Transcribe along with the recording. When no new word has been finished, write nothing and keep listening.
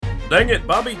Dang it,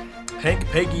 Bobby! Hank,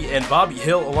 Peggy, and Bobby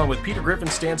Hill, along with Peter Griffin,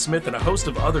 Stan Smith, and a host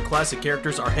of other classic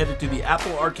characters, are headed to the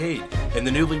Apple Arcade in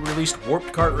the newly released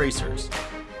Warped Kart Racers.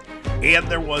 And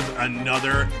there was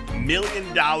another $1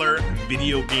 million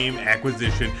video game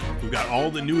acquisition. We've got all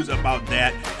the news about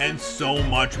that and so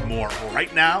much more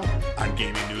right now on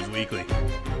Gaming News Weekly.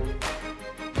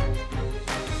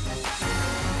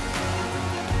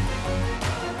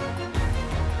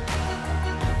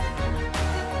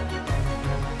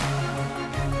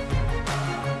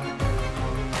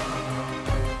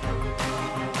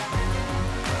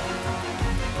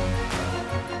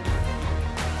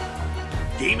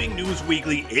 Gaming News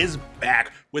Weekly is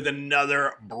back with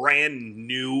another brand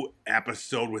new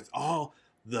episode with all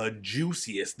the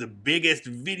juiciest, the biggest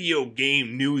video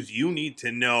game news you need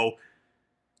to know.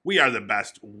 We are the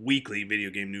best weekly video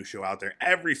game news show out there.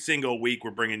 Every single week, we're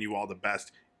bringing you all the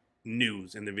best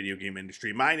news in the video game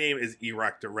industry. My name is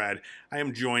Erect the Red. I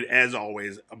am joined, as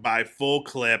always, by Full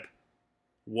Clip.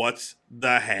 What's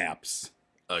the haps?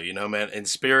 Oh, you know, man, in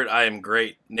spirit, I am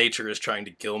great. Nature is trying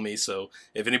to kill me, so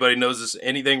if anybody notices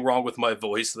anything wrong with my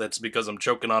voice, that's because I'm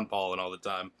choking on pollen all the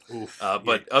time. Oof,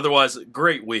 but otherwise,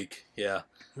 great week, yeah.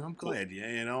 I'm glad,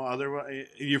 otherwise,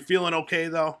 you're feeling okay,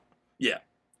 though? Yeah.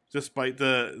 Despite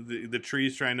the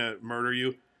trees trying to murder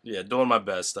you? Yeah, doing my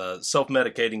best.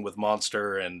 Self-medicating with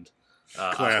Monster and...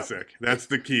 Classic. That's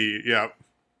the key, yep.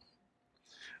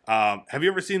 Have you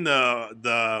ever seen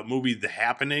the movie The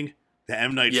Happening? The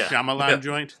M. Night Shyamalan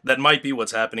joint? That might be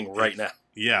what's happening right now.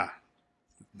 Yeah.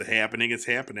 The Happening is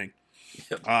happening.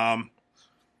 Yep.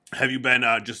 Have you been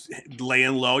just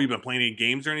laying low? You been playing any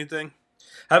games or anything?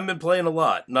 Haven't been playing a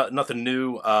lot. Nothing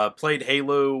new. Played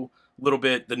Halo a little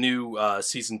bit, the new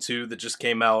Season 2 that just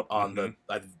came out on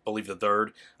I believe the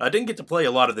 3rd. I didn't get to play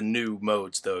a lot of the new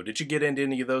modes, though. Did you get into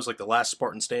any of those, like the last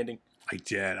Spartan Standing? I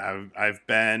did. I've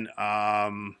been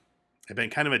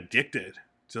kind of addicted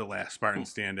to the last Spartan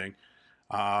Standing.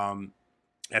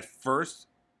 At first,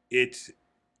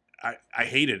 I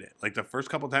hated it. Like the first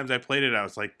couple times I played it, I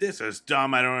was like, this is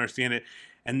dumb. I don't understand it.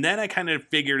 And then I kind of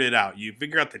figured it out. You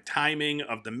figure out the timing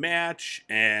of the match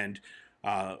and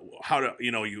how to,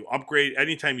 you upgrade.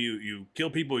 Anytime you kill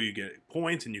people, you get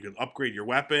points and you can upgrade your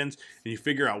weapons and you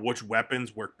figure out which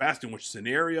weapons work best in which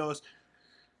scenarios.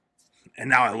 And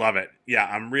now I love it. Yeah,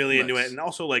 I'm really into it. And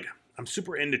also, like, I'm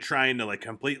super into trying to, like,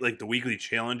 complete, like, the weekly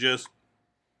challenges.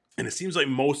 And it seems like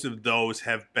most of those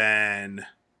have been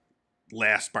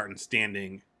Last Spartan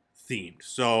Standing themed.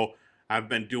 So I've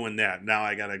been doing that. Now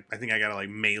I think I gotta like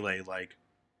melee like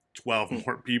 12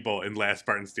 more people in Last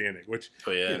Spartan Standing, which,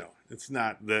 it's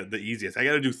not the easiest. I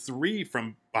gotta do 3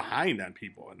 from behind on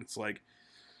people. And it's like,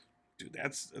 dude,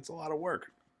 that's a lot of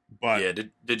work. But yeah,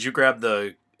 did you grab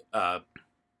the,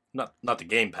 not the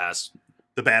Game Pass?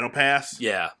 The Battle Pass?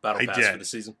 Yeah, Battle Pass for the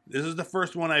season. This is the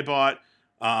first one I bought.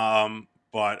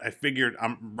 But I figured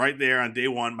I'm right there on day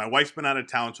one. My wife's been out of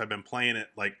town, so I've been playing it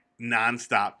like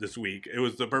nonstop this week. It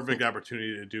was the perfect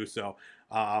opportunity to do so.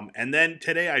 And then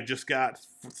today I just got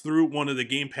through one of the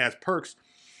Game Pass perks,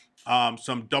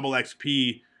 some double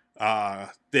XP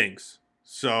things.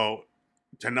 So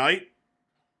tonight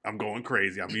I'm going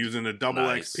crazy. I'm using a double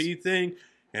XP thing,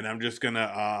 and I'm just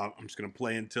gonna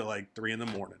play until like 3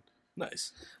 a.m.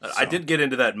 Nice. I did get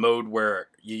into that mode where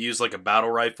you use like a battle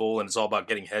rifle and it's all about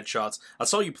getting headshots. I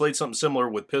saw you played something similar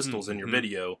with pistols in your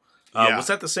video. Was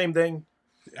that the same thing?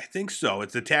 I think so.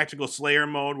 It's the Tactical Slayer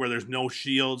mode where there's no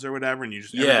shields or whatever, and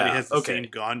everybody has the same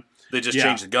gun. They just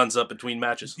change the guns up between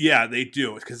matches? Yeah, they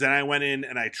do. Because then I went in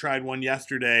and I tried one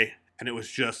yesterday, and it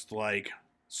was just like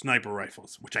sniper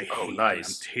rifles, which I hate. Oh,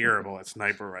 nice. I'm terrible at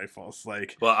sniper rifles.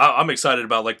 Like, well, I'm excited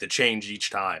about like the change each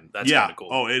time. That's kind of cool.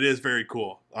 Oh, it is very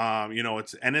cool.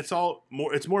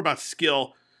 It's more about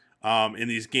skill in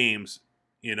these games,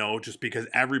 just because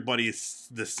everybody is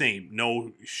the same.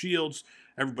 No shields,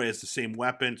 everybody has the same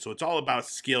weapon, so it's all about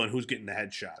skill and who's getting the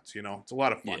headshots, It's a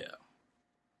lot of fun. Yeah.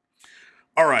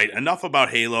 All right, enough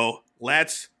about Halo.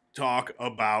 Let's talk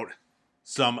about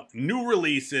some new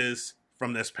releases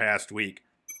from this past week.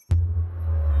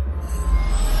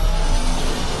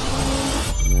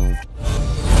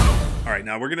 All right,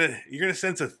 now you're gonna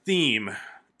sense a theme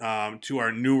to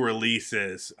our new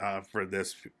releases for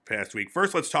this past week.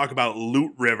 First, let's talk about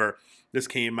Loot River. This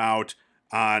came out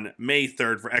on May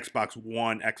 3rd for Xbox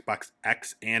One, Xbox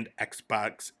X, and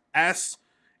Xbox S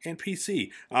and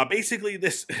PC. Basically,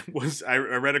 this was, I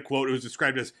read a quote, it was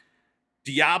described as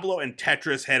Diablo and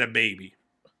Tetris had a baby.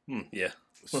 Yeah.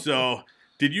 So,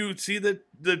 did you see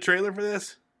the trailer for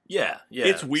this? Yeah.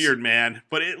 It's weird, man,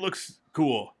 but it looks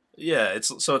cool. Yeah,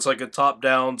 it's like a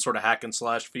top-down sort of hack and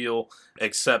slash feel,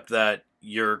 except that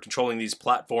you're controlling these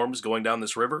platforms going down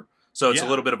this river. So it's a Yeah.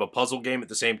 little bit of a puzzle game at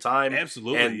the same time.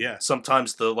 Absolutely, And yeah.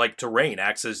 sometimes the terrain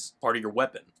acts as part of your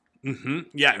weapon.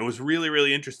 Yeah, it was really,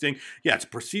 really interesting. Yeah, it's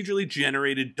procedurally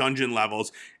generated dungeon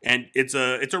levels, and it's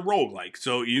a roguelike.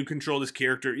 So you control this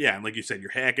character. Yeah, and like you said,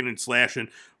 you're hacking and slashing,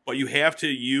 but you have to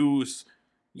use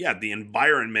the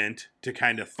environment to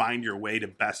kind of find your way to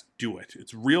best do it.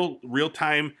 It's real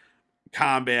time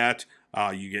combat.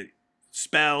 You get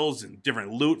spells and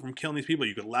different loot from killing these people.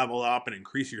 You can level up and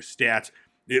increase your stats.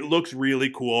 It looks really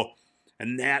cool,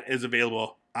 and that is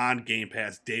available on Game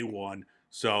Pass day one.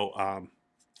 So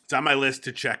it's on my list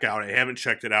to check out. I haven't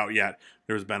checked it out yet.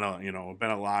 There's been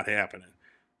a lot happening.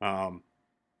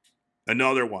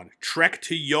 Another one, Trek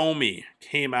to Yomi,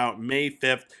 came out May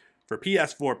 5th for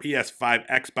PS4, PS5,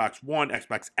 Xbox One,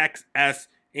 Xbox XS,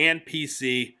 and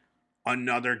PC.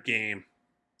 Another game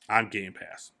on Game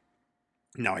Pass.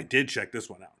 Now, I did check this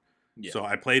one out. Yeah. So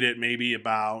I played it maybe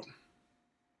about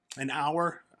an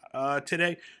hour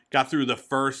today. Got through the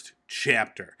first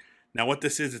chapter. Now, what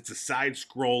this is, it's a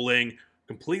side-scrolling,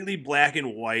 completely black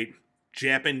and white,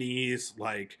 Japanese,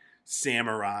 like,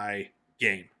 samurai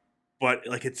game. But,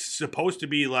 like, it's supposed to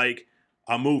be, like,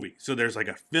 a movie. So there's, like,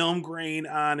 a film grain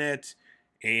on it,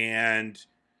 and,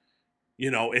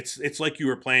 it's like you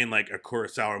were playing, like, a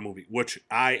Kurosawa movie, which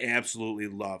I absolutely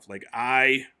love. Like,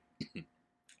 I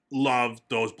love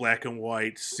those black and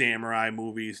white samurai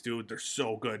movies, dude. They're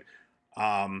so good.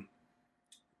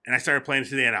 And I started playing it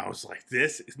today, and I was like,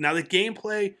 now the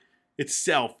gameplay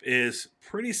itself is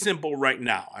pretty simple right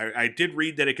now. I did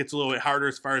read that it gets a little bit harder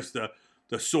as far as the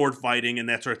sword fighting and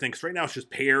that sort of thing. Because right now it's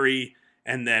just parry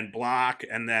and then block,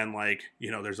 and then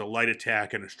there's a light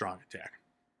attack and a strong attack.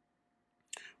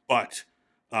 But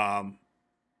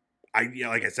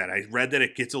like I said, I read that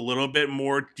it gets a little bit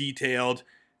more detailed,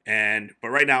 but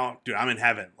right now, dude, I'm in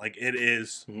heaven. Like, it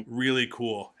is really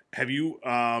cool. Have you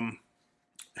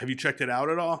checked it out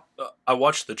at all? I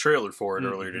watched the trailer for it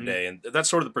earlier today, and that's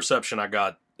sort of the perception I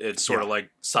got. It's sort of like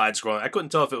side-scrolling. I couldn't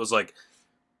tell if it was like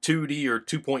 2D or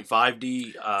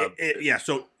 2.5D. Yeah,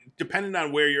 so depending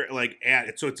on where you're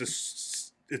at, so it's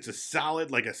a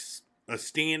solid, like a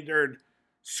standard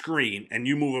screen, and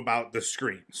you move about the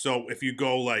screen. So if you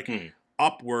go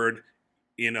upward,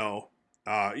 a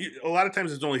lot of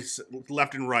times it's only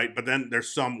left and right, but then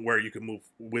there's some where you can move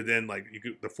within,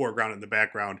 the foreground and the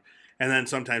background, and then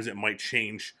sometimes it might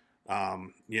change,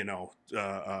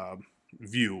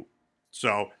 view.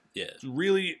 So yeah, it's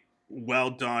really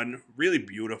well done, really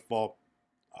beautiful.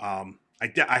 I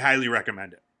highly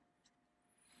recommend it.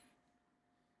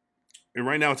 And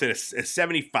right now it's at a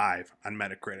 75 on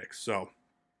Metacritic, so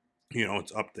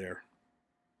it's up there.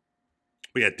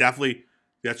 But yeah, definitely,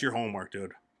 that's your homework,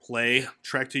 dude. Play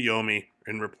Trek to Yomi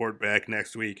and report back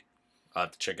next week. I'll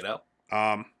have to check it out.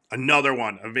 Another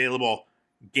one available,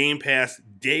 Game Pass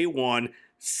day one,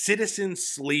 Citizen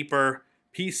Sleeper,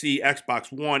 PC,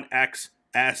 Xbox One,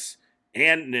 XS,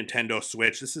 and Nintendo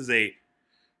Switch. This is a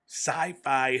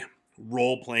sci-fi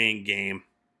role-playing game,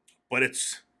 but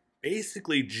it's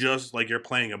basically just like you're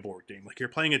playing a board game, like you're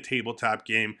playing a tabletop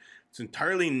game. It's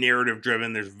entirely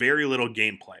narrative-driven. There's very little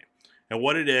gameplay. And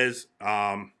what it is,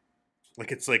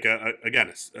 it's like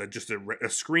just a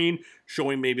screen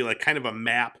showing maybe like kind of a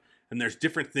map, and there's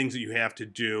different things that you have to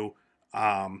do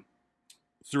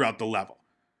throughout the level.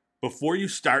 Before you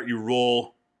start, you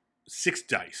roll 6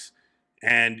 dice,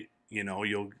 and they're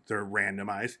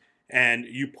randomized, and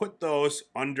you put those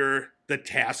under the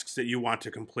tasks that you want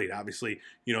to complete. Obviously,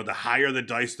 the higher the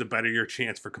dice, the better your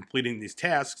chance for completing these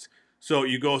tasks. So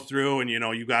you go through, and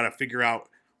you got to figure out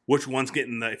which one's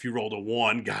getting if you rolled a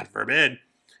 1, God forbid,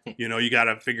 you got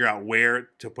to figure out where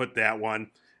to put that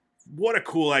one. What a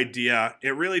cool idea.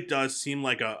 It really does seem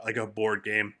like a board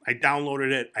game. I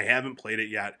downloaded it. I haven't played it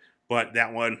yet, but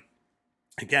that one,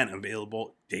 again,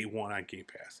 available day one on Game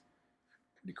Pass.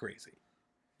 Pretty crazy.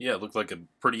 Yeah, it looked like a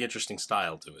pretty interesting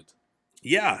style to it.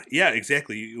 Yeah,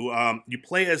 exactly. You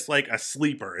play as like a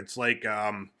sleeper. It's like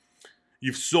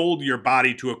you've sold your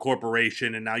body to a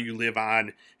corporation, and now you live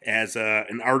on as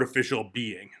an artificial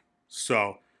being.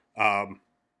 So,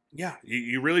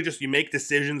 you really just, you make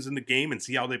decisions in the game and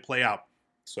see how they play out.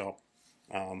 So,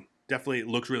 definitely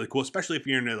looks really cool, especially if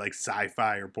you're into like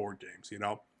sci-fi or board games,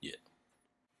 Yeah.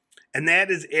 And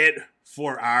that is it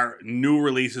for our new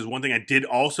releases. One thing I did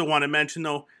also want to mention,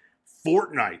 though,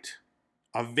 Fortnite,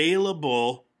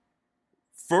 available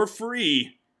for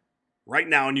free right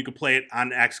now, and you can play it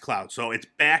on xCloud. So it's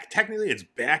back. Technically, it's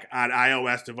back on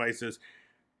iOS devices,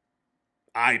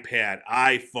 iPad,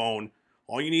 iPhone.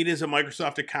 All you need is a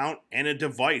Microsoft account and a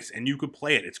device, and you could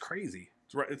play it. It's crazy.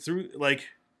 It's right through,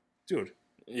 dude.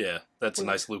 Yeah, that's a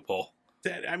nice loophole.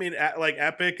 I mean,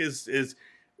 Epic is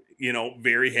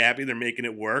very happy they're making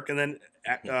it work. And then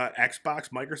Xbox,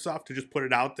 Microsoft to just put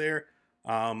it out there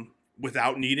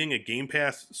without needing a Game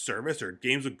Pass service or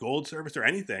Games with Gold service or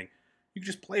anything. You can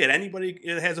just play it. Anybody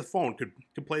that has a phone could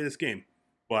play this game.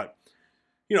 But,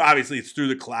 obviously it's through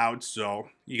the cloud, so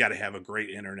you got to have a great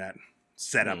internet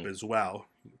setup as well.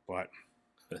 But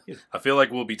I feel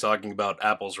like we'll be talking about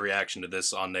Apple's reaction to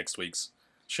this on next week's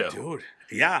show. Dude,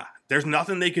 yeah. There's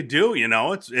nothing they could do,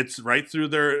 It's right through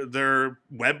their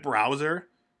web browser.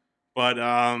 But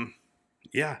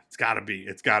yeah, it's gotta be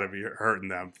hurting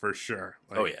them for sure.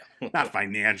 Oh yeah. Not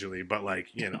financially, but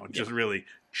just really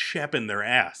chapping their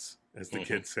ass, as the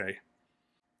kids say.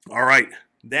 All right,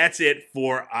 that's it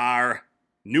for our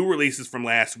new releases from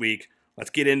last week. Let's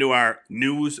get into our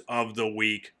news of the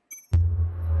week.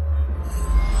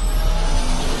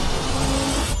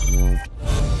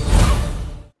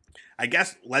 I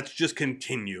guess let's just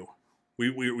continue.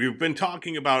 We've been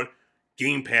talking about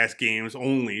Game Pass games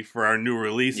only for our new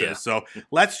releases, so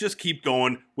let's just keep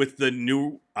going with the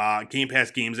new Game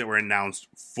Pass games that were announced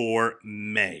for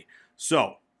May.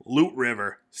 So, Loot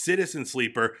River, Citizen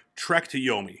Sleeper, Trek to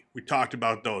Yomi. We talked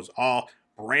about those. All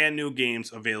brand new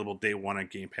games available day one on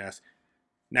Game Pass.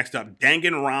 Next up,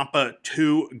 Danganronpa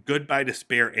 2 Goodbye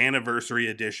Despair Anniversary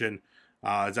Edition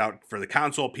is out for the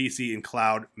console, PC, and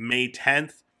cloud May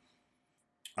 10th.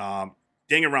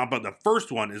 Danganronpa, the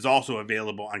first one, is also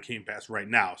available on Game Pass right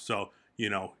now. So, you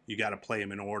got to play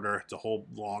them in order. It's a whole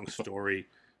long story.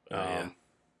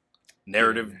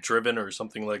 Narrative driven or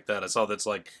something like that. I saw that's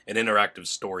like an interactive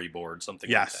storyboard, something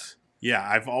like that. Yeah,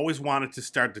 I've always wanted to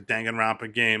start the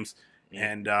Danganronpa games,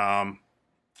 and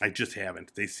I just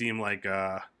haven't. They seem like,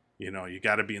 you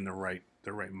got to be in the right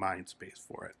mind space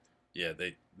for it. Yeah,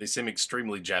 they seem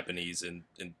extremely Japanese in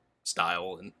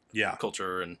style and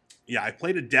culture. And yeah, I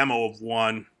played a demo of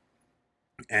one,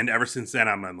 and ever since then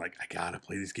I'm like, I gotta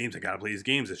play these games.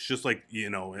 It's just like,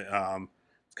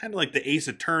 it's kind of like the Ace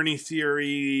Attorney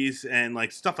series and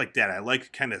like stuff like that. I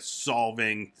like kind of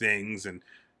solving things and,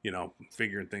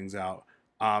 figuring things out.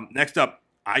 Next up,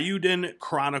 Ayuden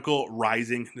Chronicle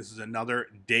Rising. This is another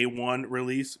day one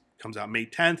release. Comes out May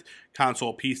 10th.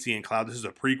 Console, PC, and cloud. This is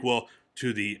a prequel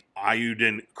to the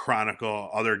Ayuden Chronicle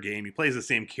other game. He plays the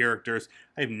same characters.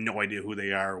 I have no idea who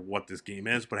they are or what this game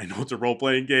is, but I know it's a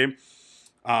role-playing game.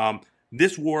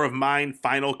 This War of Mine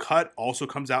Final Cut also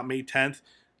comes out May 10th.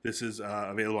 This is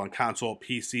available on console,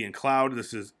 PC, and cloud.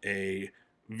 This is a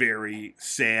very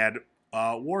sad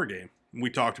war game. We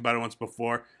talked about it once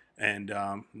before, and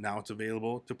now it's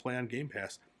available to play on Game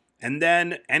Pass. And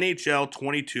then NHL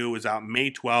 22 is out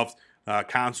May 12th.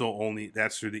 Console only.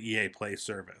 That's through the EA Play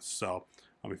service. So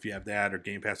if you have that or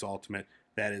Game Pass Ultimate,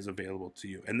 that is available to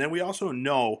you. And then we also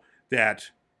know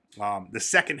that the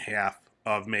second half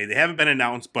of May, they haven't been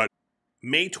announced, but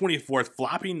May 24th,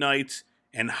 Floppy Knights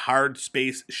and Hard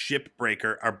Space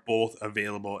Shipbreaker are both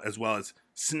available, as well as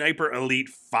Sniper Elite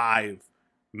 5,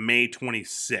 May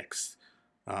 26th.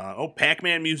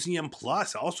 Pac-Man Museum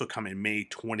Plus also coming May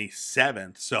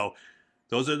 27th. So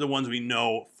those are the ones we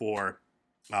know for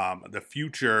the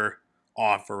future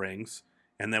offerings.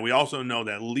 And then we also know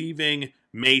that leaving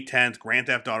May 10th, Grand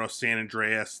Theft Auto San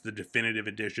Andreas, the definitive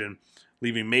edition.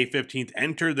 Leaving May 15th,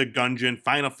 Enter the Gungeon,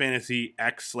 Final Fantasy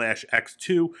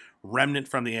X/X2, Remnant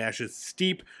from the Ashes,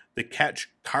 Steep, The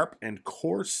Catch, Carp and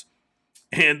Course,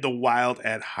 and The Wild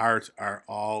at Heart are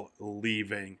all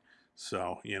leaving.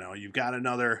 So, you've got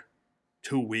another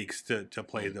 2 weeks to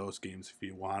play those games if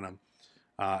you want them.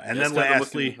 And then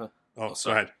lastly... go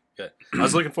ahead. Okay. I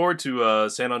was looking forward to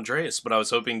San Andreas, but I was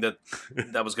hoping that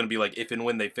was going to be like if and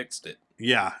when they fixed it.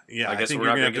 Yeah. I guess think we're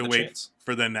you're not going to have to wait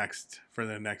for the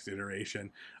next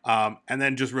iteration. And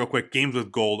then just real quick, Games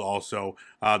with Gold also.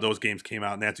 Those games came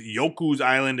out, and that's Yoku's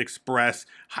Island Express,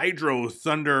 Hydro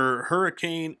Thunder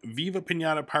Hurricane, Viva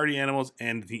Pinata Party Animals,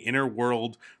 and The Inner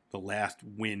World, The Last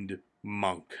Wind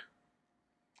Monk.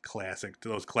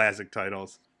 Those classic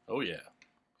titles. Oh yeah.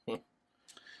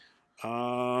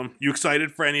 You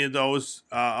excited for any of those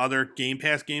other Game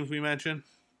Pass games we mentioned?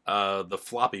 The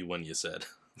floppy one you said.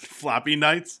 Floppy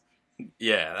Knights?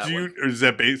 Yeah, that one. Or is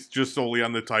that based just solely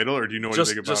on the title, or do you know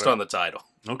anything about it? Just on the title.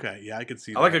 Okay, yeah, I can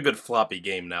see that. I like a good floppy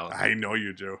game now. I know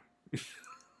you do.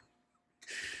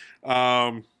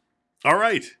 All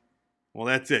right. Well,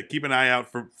 that's it. Keep an eye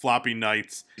out for Floppy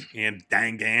Knights and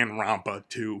Danganronpa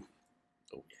 2.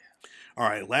 Oh, yeah. All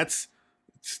right, let's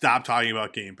stop talking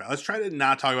about Game Pass. Let's try to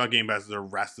not talk about Game Pass the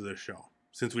rest of the show,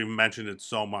 since we've mentioned it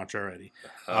so much already.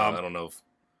 I don't know if...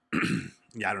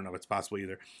 Yeah, I don't know if it's possible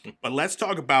either. But let's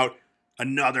talk about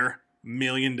another $1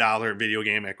 million video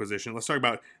game acquisition. Let's talk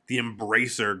about the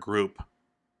Embracer Group.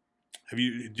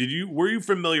 Were you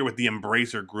familiar with the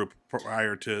Embracer Group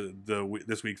prior to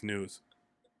this week's news?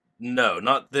 No,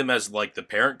 not them as like the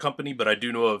parent company, but I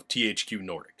do know of THQ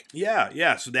Nordic.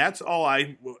 Yeah. So that's all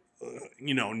I,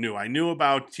 knew. I knew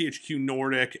about THQ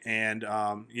Nordic and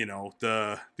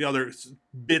the other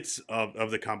bits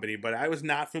of the company, but I was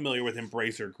not familiar with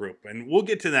Embracer Group, and we'll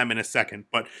get to them in a second.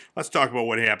 But let's talk about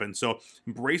what happened. So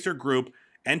Embracer Group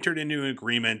entered into an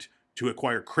agreement to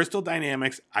acquire Crystal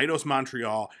Dynamics, Eidos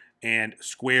Montreal, and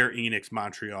Square Enix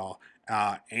Montreal,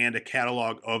 and a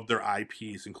catalog of their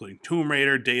IPs, including Tomb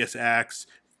Raider, Deus Ex,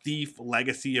 Thief,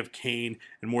 Legacy of Kain,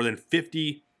 and more than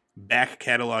 50 back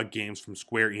catalog games from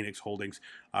Square Enix Holdings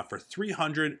for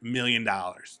 $300 million,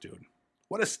 dude.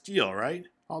 What a steal, right?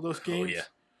 All those games. Oh, yeah.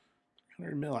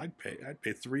 100 mil, I'd pay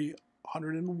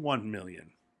 $301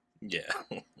 million. Yeah.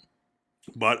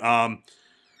 But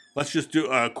let's just do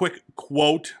a quick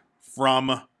quote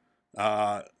from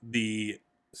the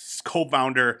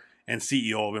co-founder and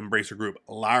CEO of Embracer Group,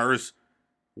 Lars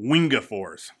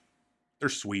Wingefors. They're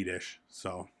Swedish,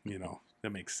 so,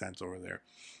 that makes sense over there.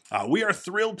 We are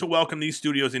thrilled to welcome these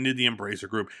studios into the Embracer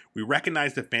Group. We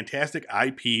recognize the fantastic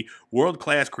IP,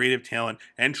 world-class creative talent,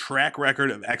 and track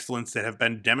record of excellence that have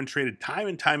been demonstrated time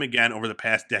and time again over the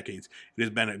past decades. It has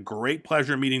been a great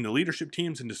pleasure meeting the leadership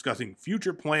teams and discussing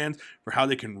future plans for how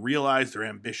they can realize their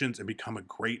ambitions and become a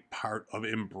great part of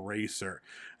Embracer.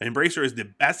 Embracer is the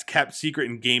best-kept secret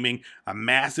in gaming, a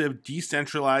massive,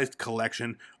 decentralized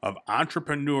collection of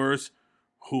entrepreneurs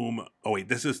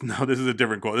this is a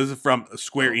different quote. This is from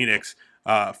Square Enix,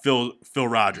 Phil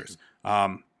Rogers,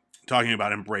 talking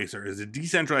about Embracer. It is a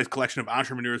decentralized collection of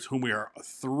entrepreneurs whom we are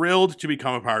thrilled to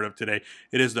become a part of today.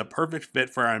 It is the perfect fit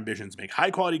for our ambitions. Make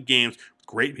high quality games with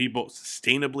great people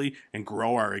sustainably and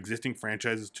grow our existing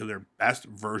franchises to their best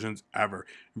versions ever.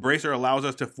 Embracer allows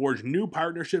us to forge new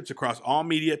partnerships across all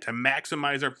media to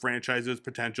maximize our franchise's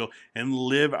potential and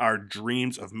live our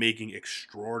dreams of making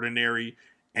extraordinary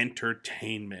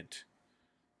entertainment.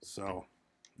 So,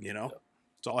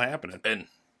 it's all happening. And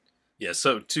yeah,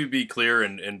 so to be clear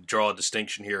and draw a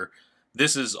distinction here,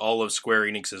 this is all of Square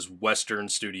Enix's Western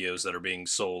studios that are being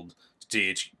sold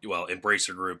to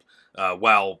Embracer Group,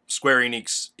 while Square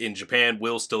Enix in Japan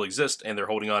will still exist, and they're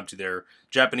holding on to their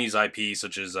Japanese IP,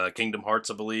 such as Kingdom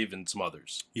Hearts, I believe, and some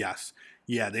others. Yes.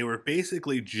 Yeah, they were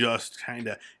basically just kind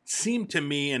of, seemed to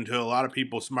me and to a lot of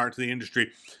people smart to the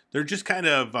industry, they're just kind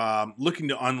of looking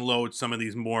to unload some of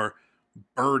these more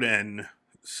burdensome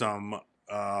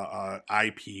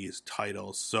IPs,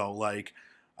 titles. So,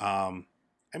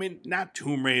 not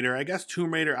Tomb Raider. I guess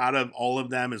Tomb Raider, out of all of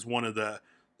them, is one of the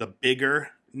bigger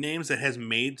names that has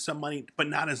made some money, but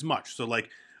not as much. So, in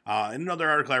another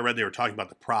article I read, they were talking about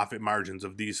the profit margins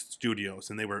of these studios,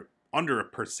 and they were under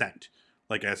 1%.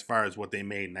 As far as what they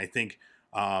made. And I think,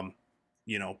 part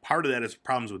of that is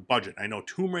problems with budget. I know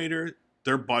Tomb Raider,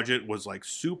 their budget was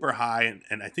super high,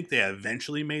 and I think they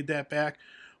eventually made that back.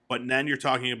 But then you're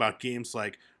talking about games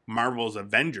like Marvel's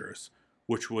Avengers,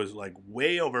 which was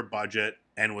way over budget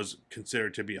and was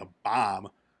considered to be a bomb,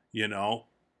 and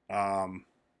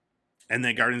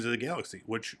then Guardians of the Galaxy,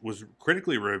 which was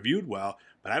critically reviewed well,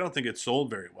 but I don't think it sold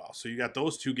very well. So you got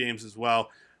those two games as well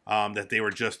that they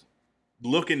were just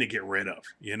looking to get rid of,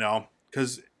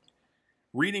 because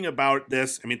reading about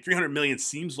this, $300 million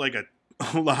seems like a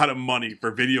lot of money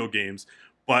for video games,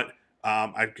 but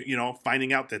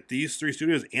finding out that these three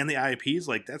studios and the IPs,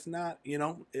 that's not,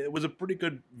 it was a pretty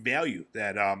good value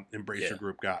that Embracer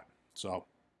Group got. So,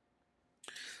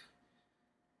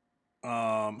 you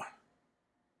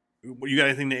got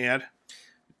anything to add?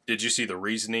 Did you see the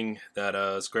reasoning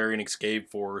that Square Enix gave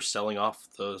for selling off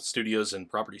the studios and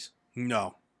properties?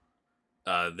 No.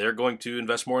 They're going to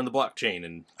invest more in the blockchain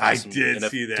and I did NFTs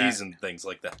see that. And things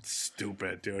like that.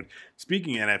 Stupid, dude.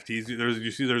 Speaking of NFTs,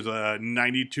 there's a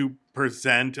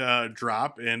 92%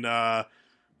 drop in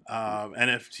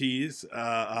NFTs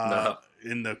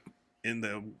in the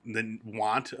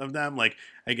want of them.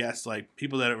 I guess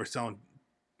people that were selling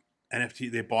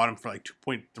NFT, they bought them for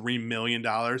 $2.3 million,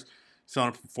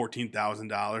 selling them for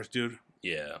 $14,000, dude.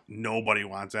 Yeah. Nobody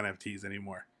wants NFTs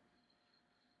anymore.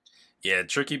 Yeah,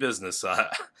 tricky business.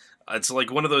 It's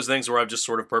one of those things where I've just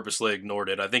sort of purposely ignored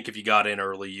it. I think if you got in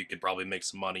early, you could probably make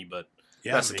some money, but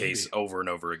that's the case over and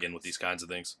over again with these kinds of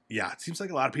things. Yeah, it seems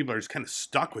like a lot of people are just kind of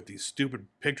stuck with these stupid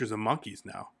pictures of monkeys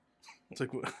now. It's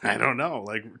I don't know.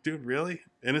 Dude, really?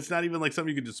 And it's not even something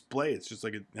you could display. It's just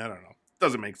I don't know. It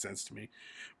doesn't make sense to me.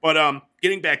 But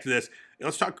getting back to this,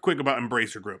 let's talk quick about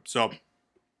Embracer Group. So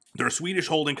they're a Swedish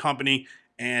holding company,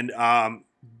 and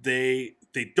they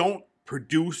don't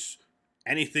produce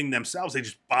anything themselves. They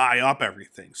just buy up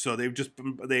everything. So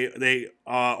they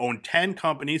own 10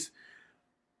 companies: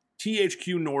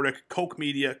 THQ Nordic, Koch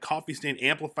Media, Coffee Stain,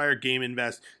 Amplifier, Game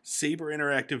Invest, Saber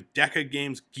Interactive, Deca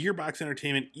Games, Gearbox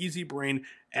Entertainment, Easy Brain,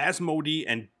 Asmodee,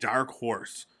 and Dark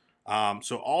Horse.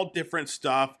 So all different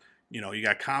stuff. You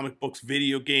got comic books,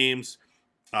 video games,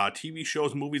 TV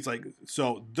shows, movies.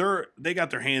 So they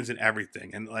got their hands in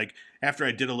everything. And after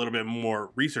I did a little bit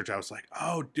more research, I was like,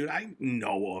 oh, dude, I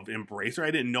know of Embracer.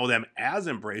 I didn't know them as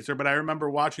Embracer, but I remember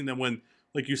watching them when,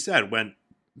 like you said, when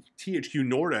THQ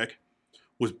Nordic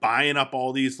was buying up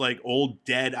all these old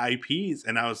dead IPs,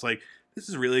 and I was like, this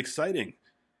is really exciting.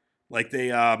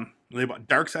 They bought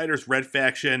Darksiders, Red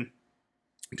Faction,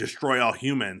 Destroy All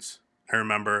Humans. I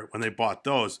remember when they bought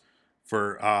those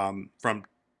for from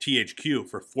THQ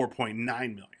for $4.9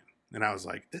 million, and I was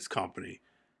like, this company,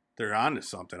 they're onto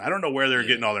something. I don't know where they're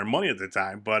getting all their money at the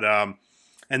time, but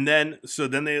and then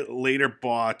they later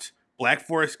bought Black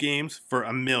Forest Games for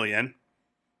 $1 million.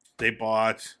 They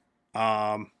bought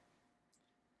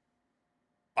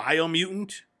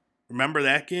Biomutant. Remember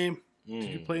that game? Did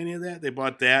you play any of that? They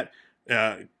bought that.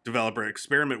 Developer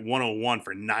Experiment 101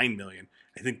 for $9 million.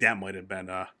 I think that might have been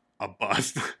a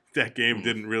bust. That game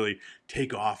didn't really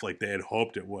take off like they had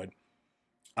hoped it would.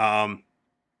 And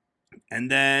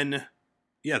then,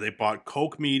 they bought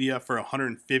Koch Media for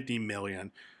 $150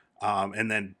 million. And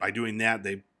then by doing that,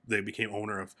 they became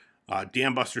owner of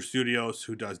Dambuster Studios,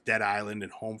 who does Dead Island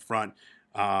and Homefront.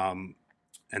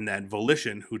 And then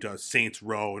Volition, who does Saints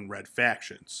Row and Red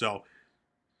Faction. So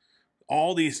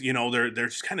all these, they're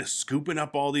just kind of scooping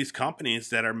up all these companies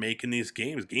that are making these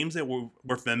games that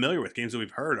we're familiar with, games that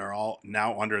we've heard are all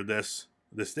now under this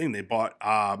thing. They bought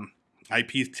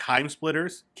IP Time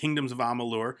Splitters, Kingdoms of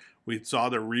Amalur. We saw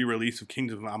the re-release of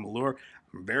Kingdoms of Amalur.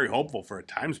 I'm very hopeful for a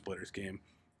Time Splitters game.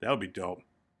 That would be dope.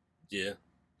 Yeah.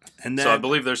 And then, so I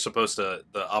believe they're supposed to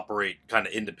operate kind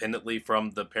of independently from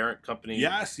the parent company.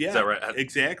 Yes, yeah, is that right?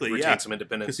 Exactly. Retain some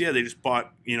independence. Because they just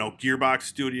bought Gearbox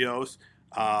Studios,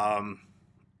 and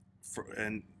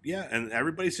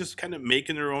everybody's just kind of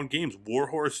making their own games.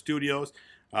 Warhorse Studios,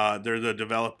 they're the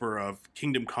developer of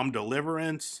Kingdom Come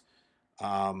Deliverance.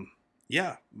 The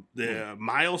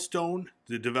Milestone,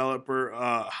 the developer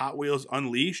Hot Wheels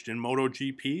Unleashed and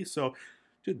MotoGP. So,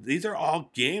 dude, these are all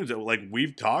games that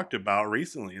we've talked about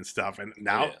recently and stuff. And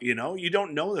now, you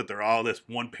don't know that they're all this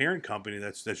one parent company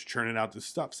that's churning out this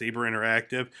stuff. Saber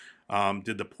Interactive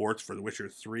did the ports for The Witcher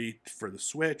 3 for the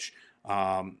Switch.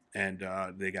 And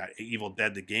they got Evil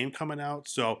Dead, the game, coming out.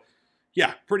 So,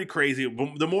 yeah, pretty crazy.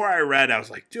 The more I read, I was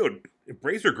like, dude,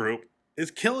 Embracer Group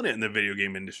is killing it in the video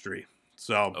game industry.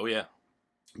 So, oh, yeah.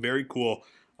 Very cool.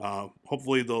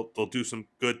 Hopefully they'll do some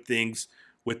good things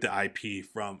with the IP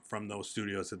from those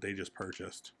studios that they just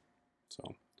purchased.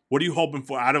 So, what are you hoping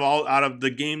for out of the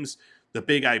games, the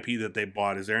big IP that they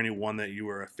bought? Is there any one that you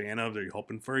were a fan of? Are you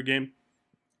hoping for a game?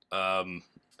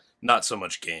 Not so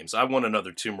much games. I want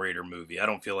another Tomb Raider movie. I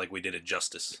don't feel like we did it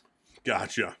justice.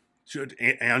 Gotcha. Should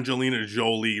Angelina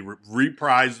Jolie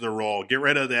reprise the role? Get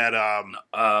rid of that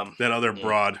that other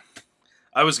broad.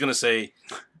 I was gonna say,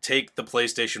 take the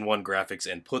PlayStation 1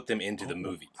 graphics and put them into the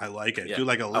movie. I like it. Yeah. Do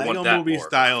like a Lego movie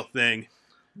style thing.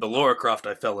 The Lara Croft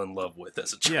I fell in love with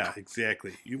as a child. Yeah,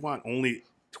 exactly. You want only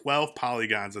 12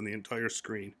 polygons on the entire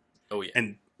screen. Oh, yeah.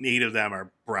 And 8 of them are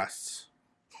breasts.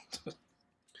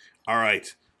 All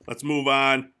right, let's move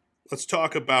on. Let's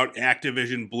talk about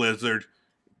Activision Blizzard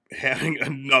having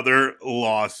another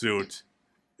lawsuit.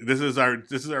 This is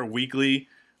our weekly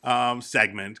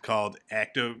segment called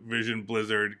Activision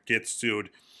Blizzard Gets Sued.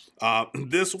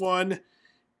 This one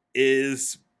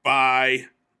is by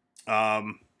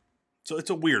so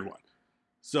it's a weird one.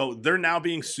 So they're now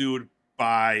being sued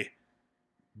by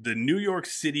the New York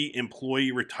City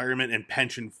Employee Retirement and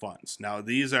Pension Funds. Now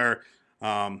these are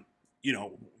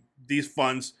these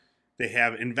funds, they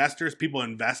have investors. People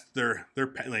invest their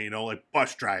like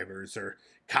bus drivers or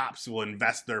cops will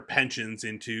invest their pensions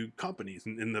into companies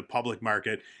in the public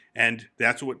market, and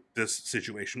that's what this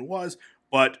situation was.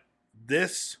 But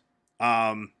this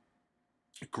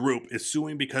group is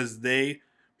suing because they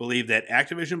believe that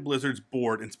Activision Blizzard's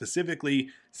board, and specifically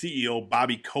CEO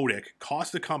Bobby Kotick,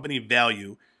 cost the company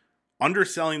value,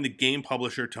 underselling the game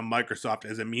publisher to Microsoft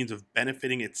as a means of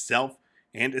benefiting itself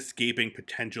and escaping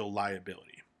potential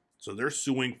liability. So they're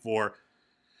suing for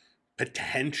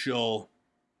potential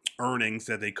earnings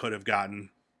that they could have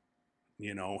gotten,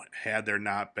 had there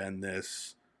not been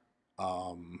this,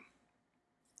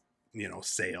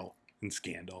 sale and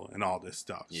scandal and all this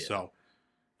stuff. Yeah. So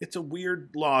it's a weird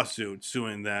lawsuit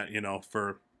suing that,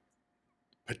 for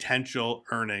potential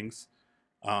earnings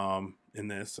in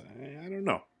this. I don't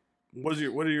know. What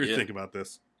do you Yeah. think about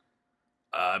this?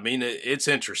 I mean, it's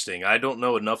interesting. I don't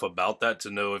know enough about that to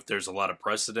know if there's a lot of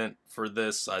precedent for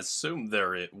this. I assume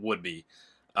there it would be.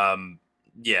 Um,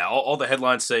 yeah, all the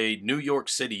headlines say New York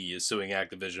City is suing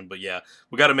Activision, but yeah,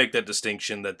 we got to make that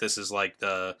distinction that this is like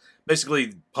the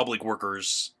basically public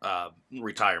workers'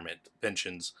 retirement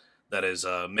pensions that is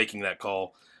making that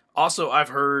call. Also, I've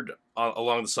heard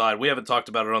along the side, we haven't talked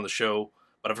about it on the show,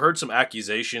 but I've heard some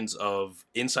accusations of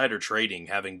insider trading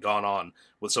having gone on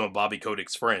with some of Bobby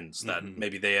Kotick's friends that Mm-hmm.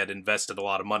 maybe they had invested a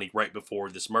lot of money right before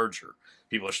this merger.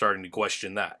 People are starting to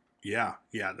question that. Yeah,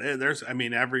 yeah. There's, I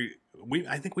mean,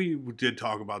 I think we did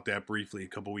talk about that briefly a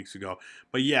couple weeks ago.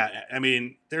 But yeah, I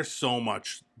mean, there's so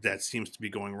much that seems to be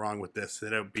going wrong with this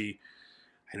that it would be,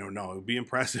 I don't know, it would be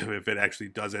impressive if it actually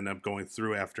does end up going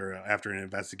through after an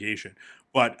investigation.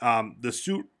 But the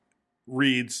suit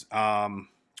reads,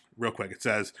 real quick, it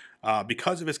says,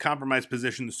 because of his compromised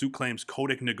position, the suit claims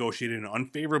Kotick negotiated an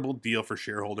unfavorable deal for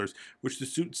shareholders, which the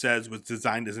suit says was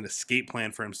designed as an escape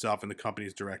plan for himself and the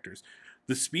company's directors.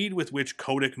 The speed with which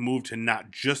Kotick moved to not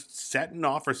just set an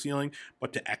offer ceiling,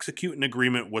 but to execute an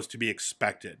agreement was to be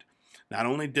expected. Not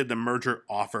only did the merger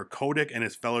offer Kotick and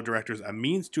his fellow directors a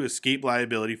means to escape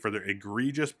liability for their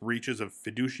egregious breaches of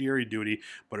fiduciary duty,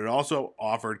 but it also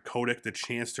offered Kotick the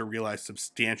chance to realize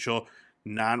substantial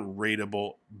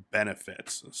non-rateable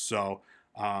benefits. So,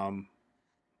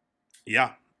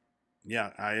 yeah,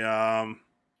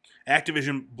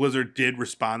 Activision Blizzard did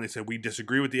respond. They said, we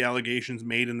disagree with the allegations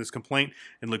made in this complaint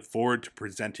and look forward to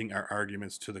presenting our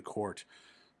arguments to the court.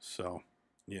 So,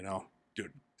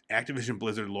 dude, Activision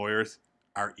Blizzard lawyers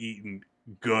are eating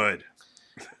good.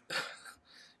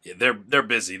 Yeah, they're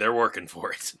busy. They're working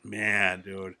for it. Man,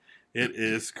 dude, it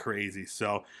is crazy.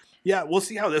 So, yeah, we'll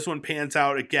see how this one pans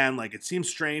out. Again, like, it seems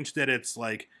strange that it's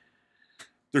like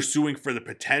they're suing for the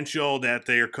potential that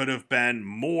there could have been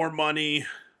more money,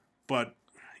 but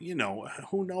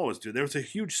who knows, dude? There was a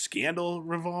huge scandal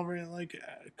revolving. Like,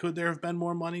 could there have been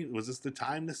more money? Was this the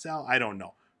time to sell? I don't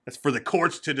know. That's for the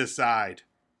courts to decide.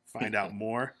 Find out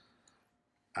more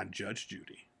on Judge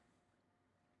Judy.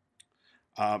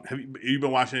 Have you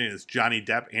been watching any of this Johnny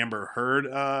Depp Amber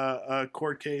Heard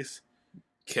court case?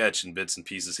 Catching bits and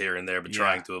pieces here and there, but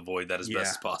trying to avoid that as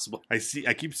best as possible. I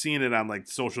keep seeing it on like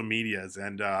social medias,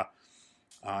 and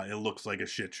it looks like a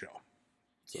shit show.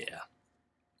 Yeah.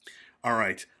 All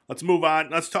right, let's move on.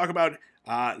 Let's talk about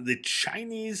the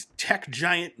Chinese tech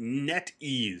giant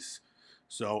NetEase.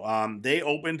 So they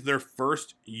opened their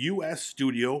first U.S.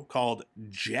 studio called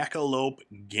Jackalope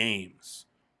Games.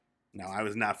 Now, I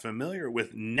was not familiar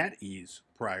with NetEase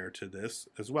prior to this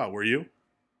as well. Were you?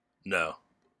 No.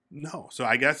 No. So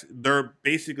I guess they're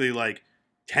basically like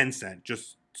Tencent,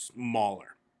 just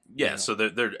smaller. Yeah, so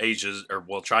their Asia's,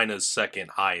 China's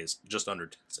second highest, just under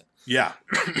 10 cents. Yeah.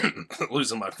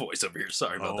 Losing my voice over here.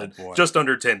 Sorry about that. Boy. Just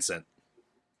under 10 cents.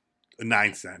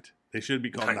 9 cent. They should be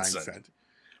called 9 cent.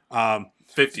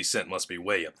 50 Cent must be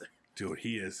way up there. Dude,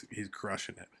 he's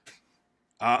crushing it.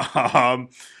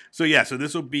 So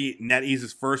this will be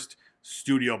NetEase's first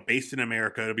studio based in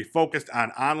America. It'll be focused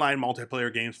on online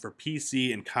multiplayer games for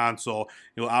PC and console.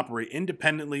 It will operate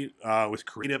independently with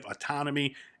creative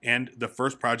autonomy, and the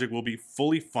first project will be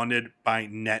fully funded by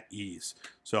NetEase.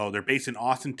 So they're based in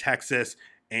Austin, Texas,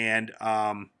 and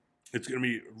it's going to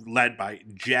be led by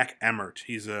Jack Emmert.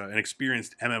 He's an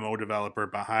experienced MMO developer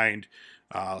behind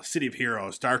City of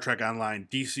Heroes, Star Trek Online,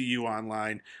 DCU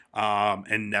Online,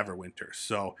 and Neverwinter.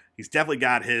 So he's definitely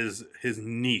got his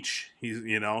niche.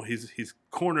 He's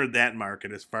cornered that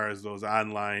market as far as those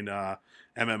online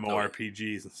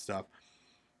MMORPGs and stuff.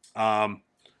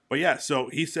 But yeah, so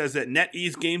he says that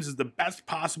NetEase Games is the best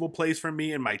possible place for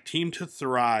me and my team to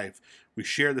thrive. We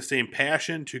share the same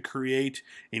passion to create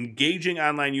engaging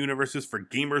online universes for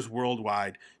gamers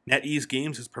worldwide. NetEase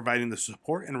Games is providing the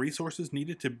support and resources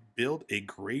needed to build a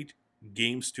great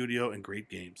game studio and great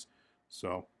games.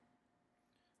 So,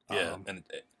 yeah, and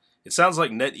it sounds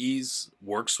like NetEase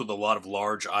works with a lot of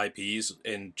large IPs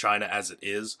in China as it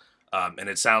is. And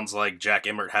it sounds like Jack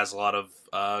Emmert has a lot of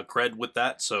cred with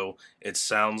that. So it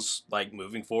sounds like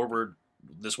moving forward,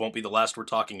 this won't be the last we're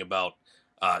talking about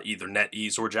either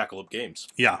NetEase or Jackalope Games.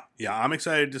 Yeah. I'm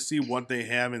excited to see what they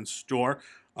have in store.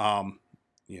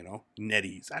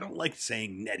 NetEase. I don't like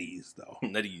saying NetEase, though.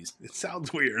 NetEase. It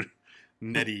sounds weird.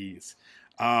 NetEase.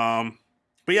 But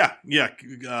yeah.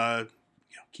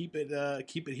 Keep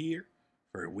it here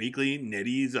for weekly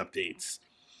NetEase updates.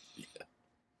 Yeah.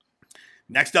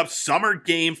 Next up, Summer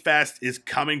Game Fest is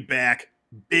coming back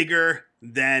bigger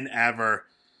than ever,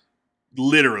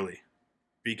 literally,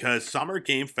 because Summer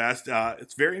Game Fest,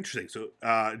 it's very interesting. So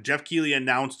Jeff Keighley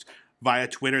announced via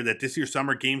Twitter that this year's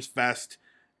Summer Games Fest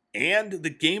and the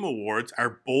Game Awards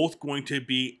are both going to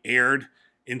be aired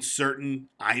in certain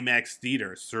IMAX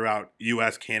theaters throughout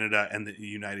U.S., Canada, and the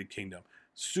United Kingdom.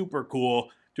 Super cool.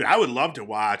 Dude, I would love to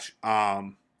watch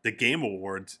the Game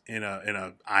Awards in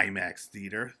a IMAX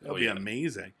theater. That would be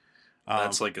amazing.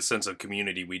 That's like a sense of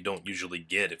community we don't usually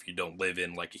get if you don't live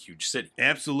in like a huge city.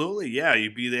 Absolutely, yeah.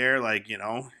 You'd be there, like,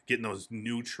 getting those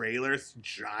new trailers,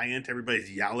 giant.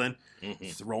 Everybody's yelling,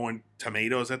 throwing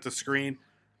tomatoes at the screen.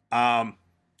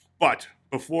 But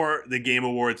before the Game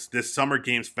Awards, this Summer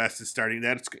Games Fest is starting.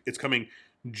 It's coming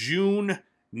June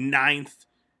 9th,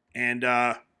 and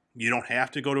you don't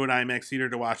have to go to an IMAX theater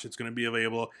to watch. It's going to be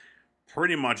available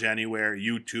pretty much anywhere: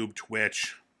 YouTube,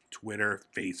 Twitch, Twitter,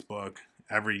 Facebook.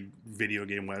 Every video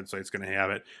game website's going to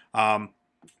have it.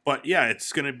 But yeah,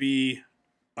 it's going to be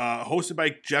hosted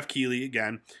by Jeff Keighley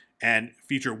again, and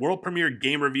feature world premiere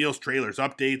game reveals, trailers,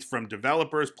 updates from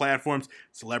developers, platforms,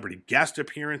 celebrity guest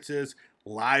appearances,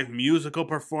 live musical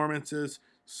performances.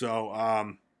 So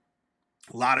a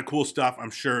lot of cool stuff.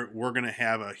 I'm sure we're going to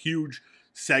have a huge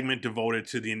segment devoted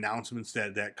to the announcements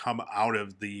that come out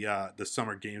of the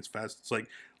Summer Games Fest. It's like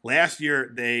last year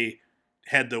they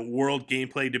had the world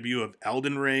gameplay debut of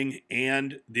Elden Ring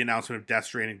and the announcement of Death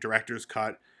Stranding Director's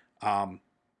Cut. And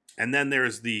then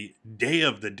there's the Day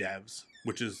of the Devs,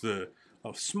 which is a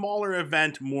smaller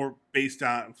event, more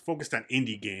focused on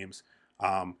indie games.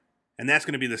 And that's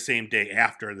going to be the same day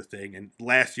after the thing. And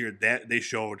last year that they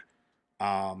showed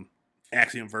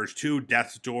Axiom Verge 2,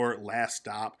 Death's Door, Last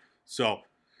Stop. So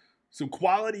some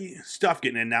quality stuff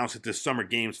getting announced at this Summer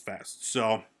Games Fest.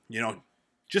 So,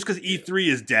 just because E3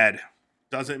 is dead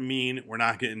doesn't mean we're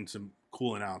not getting some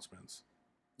cool announcements.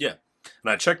 Yeah.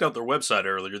 And I checked out their website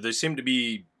earlier. They seem to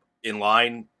be in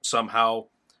line somehow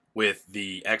with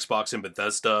the Xbox and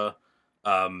Bethesda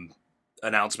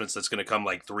announcements that's going to come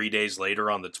like 3 days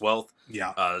later on the 12th.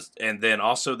 Yeah. And then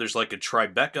also there's like a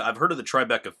Tribeca. I've heard of the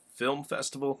Tribeca Film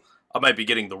Festival. I might be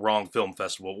getting the wrong film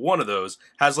festival. One of those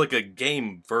has like a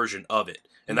game version of it.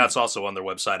 And that's also on their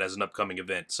website as an upcoming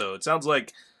event. So it sounds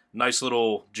like nice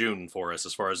little June for us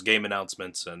as far as game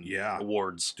announcements and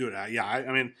awards. Dude, I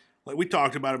mean, like we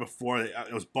talked about it before.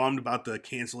 I was bummed about the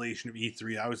cancellation of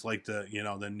E3. I always like the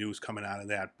news coming out of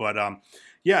that. But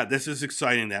yeah, this is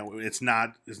exciting that it's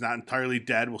not entirely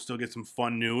dead. We'll still get some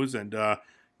fun news, and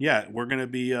yeah, we're gonna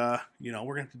be we're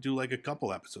gonna have to do like a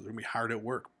couple episodes. We're gonna be hard at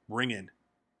work bringing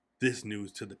this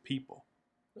news to the people.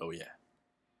 Oh yeah.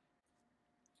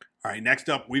 All right, next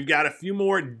up, we've got a few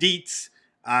more deets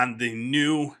on the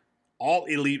new All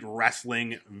Elite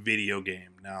Wrestling video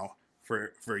game. Now,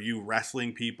 for you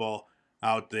wrestling people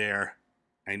out there,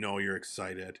 I know you're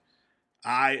excited.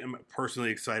 I am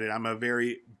personally excited. I'm a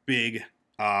very big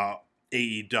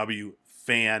AEW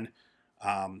fan.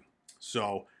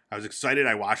 So I was excited.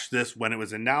 I watched this when it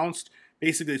was announced.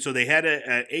 Basically, so they had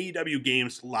a AEW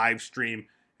Games live stream,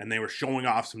 and they were showing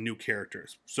off some new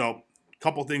characters. So a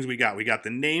couple things we got. We got the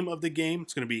name of the game.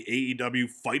 It's going to be AEW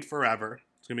Fight Forever.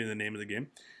 It's going to be the name of the game.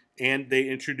 And they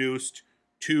introduced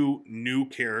 2 new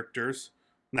characters.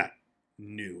 Not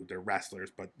new, they're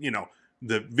wrestlers, but,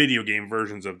 the video game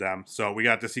versions of them. So we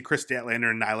got to see Chris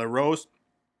Statlander and Nyla Rose.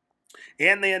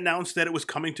 And they announced that it was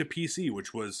coming to PC,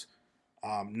 which was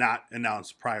not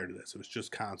announced prior to this. It was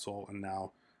just console, and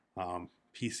now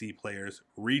PC players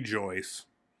rejoice.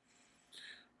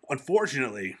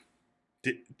 Unfortunately,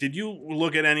 did you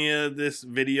look at any of this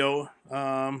video?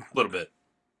 A little bit.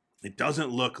 It doesn't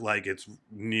look like it's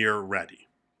near ready.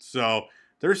 So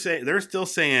they're still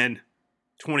saying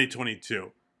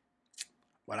 2022,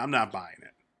 but I'm not buying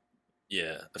it.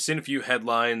 Yeah, I've seen a few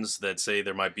headlines that say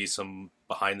there might be some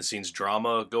behind-the-scenes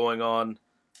drama going on.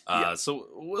 So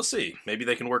we'll see. Maybe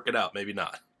they can work it out. Maybe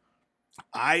not.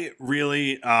 I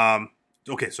really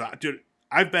okay. So, dude,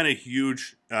 I've been a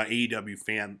huge AEW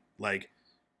fan. Like,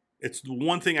 it's the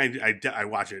one thing I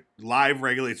watch it live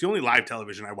regularly. It's the only live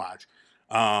television I watch.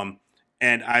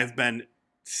 And I've been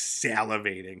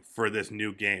salivating for this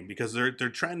new game because they're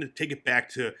trying to take it back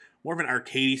to more of an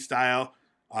arcadey style.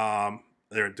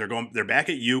 They're back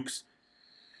at Yuke's,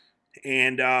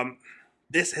 and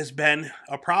this has been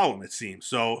a problem, it seems.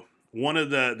 So one of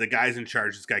the guys in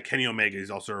charge, this guy Kenny Omega,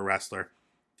 he's also a wrestler.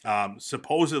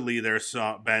 Supposedly there's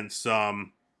been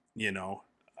some,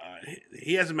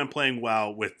 he hasn't been playing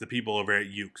well with the people over at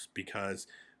Yuke's because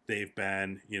they've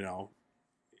been,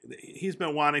 he's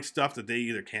been wanting stuff that they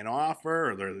either can't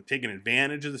offer or they're taking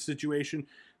advantage of the situation.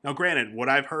 Now, granted, what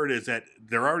I've heard is that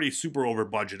they're already super over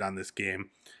budget on this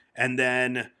game. And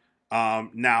then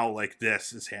now, like,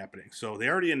 this is happening. So they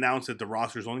already announced that the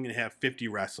roster is only going to have 50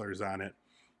 wrestlers on it,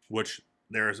 which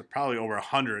there's probably over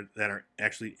 100 that are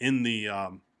actually in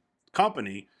the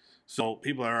company. So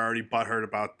people are already butthurt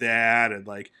about that. And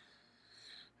like,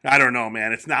 I don't know,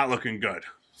 man. It's not looking good.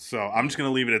 So I'm just going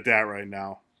to leave it at that right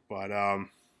now. But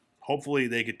hopefully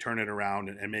they could turn it around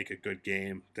and make a good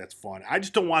game that's fun. I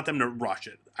just don't want them to rush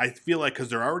it. I feel like because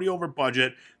they're already over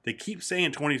budget, they keep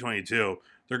saying 2022,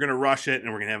 they're going to rush it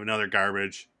and we're going to have another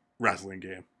garbage wrestling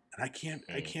game. And I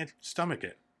can't stomach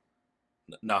it.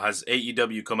 Now, has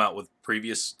AEW come out with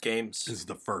previous games? This is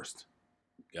the first.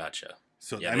 Gotcha.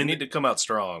 So yeah, they need to come out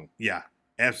strong. Yeah,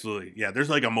 absolutely. Yeah, there's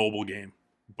like a mobile game,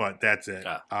 but that's it.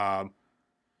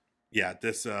 Yeah,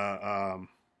 this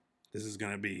is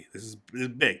gonna be this is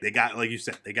big. They got, like you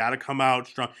said, they got to come out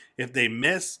strong. If they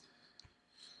miss,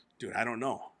 dude, I don't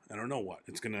know what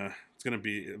it's gonna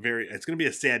be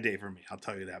a sad day for me. I'll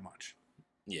tell you that much.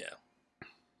 Yeah.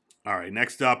 All right,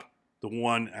 next up, the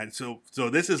one. So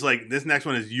this is like, this next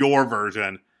one is your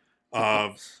version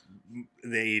of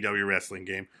the AEW wrestling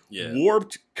game. Yeah.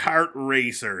 Warped Kart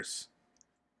Racers.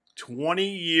 20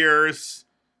 years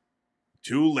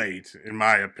too late, in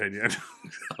my opinion.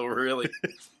 Oh, really?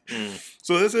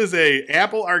 So this is a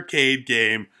Apple Arcade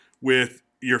game with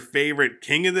your favorite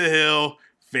King of the Hill,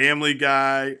 Family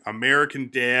Guy, American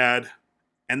Dad,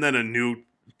 and then a new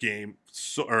game,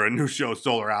 or a new show,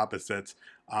 Solar Opposites.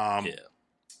 All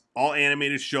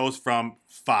animated shows from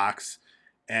Fox.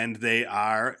 And they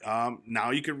are,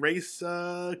 now you can race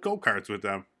go-karts with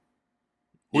them.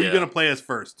 Who are you going to play as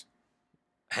first?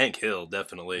 Hank Hill,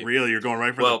 definitely. Really? You're going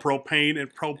right for the propane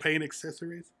and propane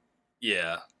accessories?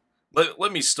 Yeah.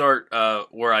 Let me start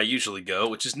where I usually go,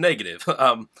 which is negative.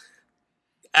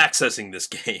 Accessing this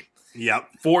game. Yep.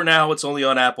 For now, it's only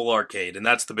on Apple Arcade, and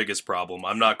that's the biggest problem.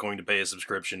 I'm not going to pay a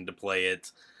subscription to play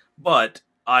it. But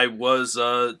I was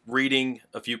reading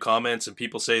a few comments, and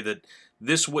people say that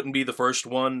this wouldn't be the first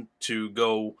one to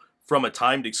go from a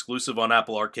timed exclusive on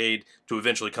Apple Arcade to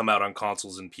eventually come out on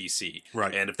consoles and PC.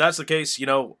 Right. And if that's the case,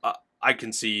 I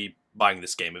can see buying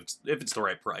this game if it's the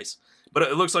right price. But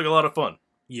it looks like a lot of fun.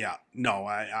 Yeah. No,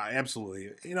 I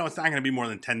absolutely. It's not going to be more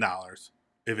than $10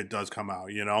 if it does come out,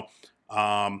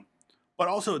 But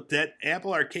also, that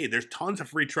Apple Arcade, there's tons of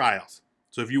free trials.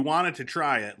 So if you wanted to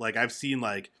try it, like I've seen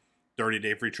like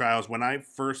 30-day free trials. When I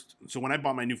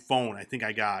bought my new phone, I think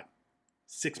I got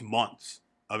 6 months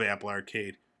of Apple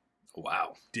Arcade.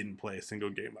 Wow. Didn't play a single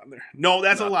game on there. No,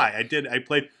 that's a lie. I did. I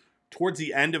played towards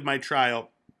the end of my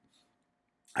trial.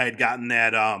 I had gotten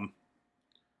that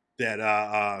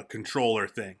controller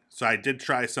thing. So I did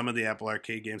try some of the Apple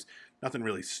Arcade games. Nothing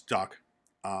really stuck.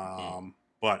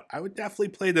 But I would definitely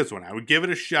play this one. I would give it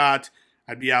a shot.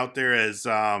 I'd be out there as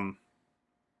the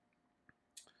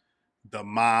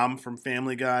mom from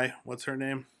Family Guy. What's her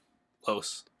name?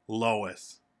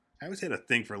 Lois. I always had a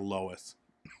thing for Lois.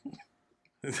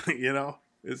 Is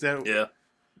that? Yeah.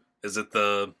 Is it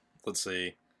the, let's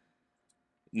see,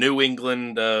 New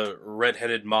England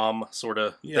redheaded mom sort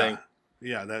of thing?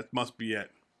 Yeah, that must be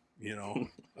it.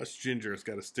 Us gingers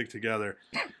got to stick together.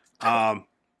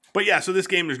 But yeah, so this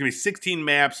game, there's going to be 16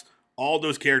 maps, all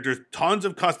those characters, tons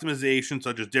of customization,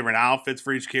 such as different outfits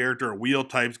for each character, wheel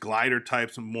types, glider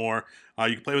types, and more.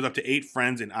 You can play with up to 8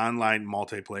 friends in online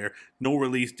multiplayer. No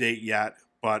release date yet,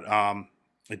 but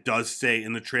it does say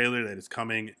in the trailer that it's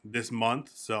coming this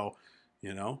month. So,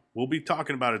 we'll be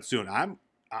talking about it soon. I'm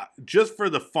just for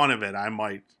the fun of it, I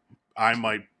might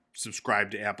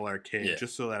subscribe to Apple Arcade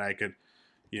just so that I could,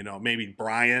 maybe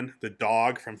Brian, the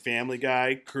dog from Family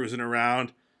Guy, cruising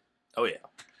around. Oh, yeah.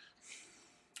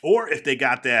 Or if they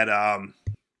got that,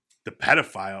 the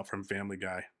pedophile from Family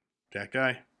Guy. That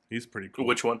guy, he's pretty cool.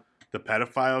 Which one? The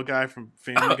pedophile guy from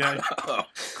Family Guy.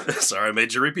 Sorry, I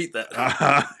made you repeat that.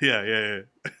 Yeah.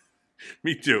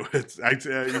 Me too.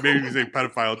 You made me say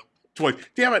pedophile twice.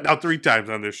 Damn it, now 3 times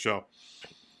on this show.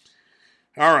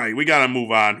 All right, we got to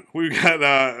move on. We got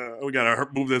to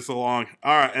move this along.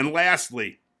 All right, and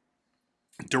lastly,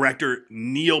 director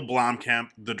Neil Blomkamp,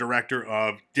 the director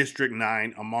of District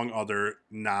 9, among other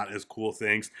not as cool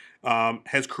things,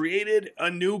 has created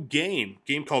a new game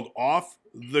called Off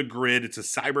the Grid. It's a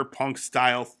cyberpunk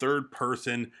style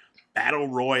third-person battle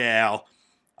royale.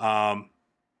 And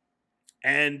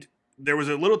there was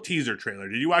a little teaser trailer.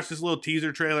 Did you watch this little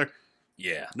teaser trailer?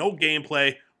 Yeah. No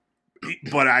gameplay,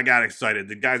 but I got excited.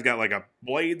 The guy's got like a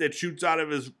blade that shoots out of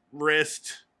his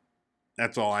wrist.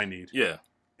 That's all I need. Yeah.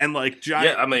 And like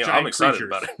giant, I'm excited creatures.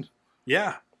 about it.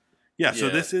 Yeah. So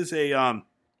this is a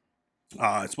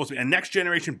it's supposed to be a next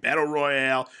generation battle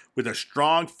royale with a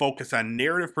strong focus on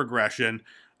narrative progression.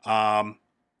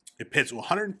 It pits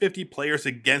 150 players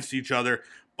against each other,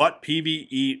 But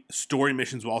PvE story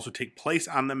missions will also take place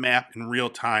on the map in real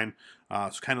time.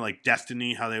 It's kind of like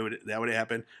Destiny, how that would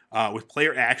happen, with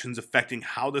player actions affecting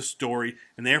how the story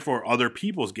and therefore other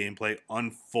people's gameplay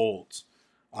unfolds.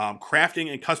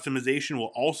 Crafting and customization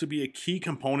will also be a key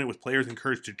component, with players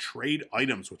encouraged to trade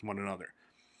items with one another.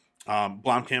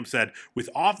 Blomkamp said, with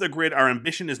Off the Grid, our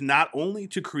ambition is not only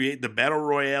to create the Battle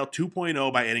Royale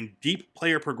 2.0 by adding deep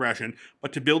player progression,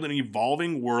 but to build an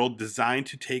evolving world designed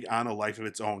to take on a life of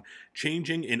its own,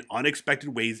 changing in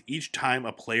unexpected ways each time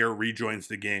a player rejoins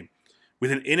the game.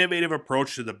 With an innovative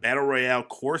approach to the Battle Royale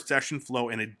core session flow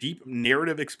and a deep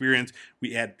narrative experience,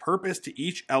 we add purpose to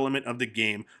each element of the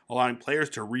game, allowing players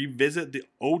to revisit the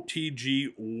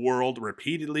OTG world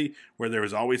repeatedly, where there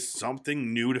is always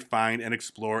something new to find and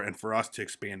explore and for us to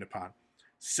expand upon.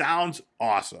 Sounds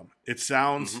awesome. It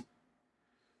sounds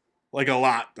like a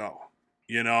lot, though.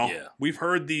 You know? Yeah. We've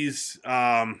heard these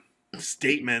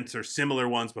statements or similar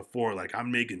ones before, like,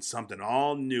 I'm making something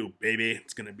all new, baby.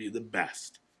 It's going to be the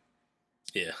best.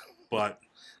 Yeah. But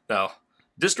now,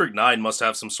 District 9 must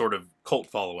have some sort of cult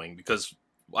following, because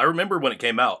I remember when it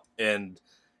came out and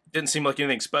it didn't seem like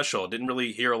anything special. I didn't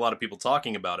really hear a lot of people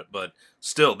talking about it, but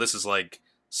still, this is like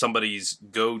somebody's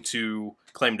go-to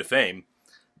claim to fame.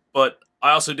 But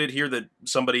I also did hear that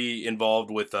somebody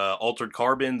involved with Altered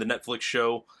Carbon, the Netflix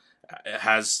show,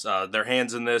 has their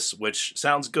hands in this, which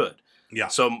sounds good. Yeah.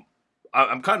 So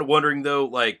I'm kind of wondering, though,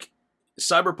 like,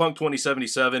 Cyberpunk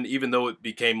 2077, even though it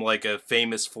became like a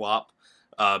famous flop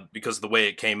because of the way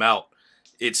it came out,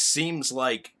 it seems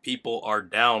like people are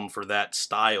down for that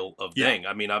style of thing.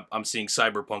 I mean, I'm seeing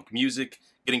cyberpunk music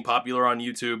getting popular on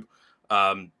YouTube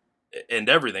and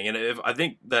everything. And I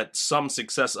think that some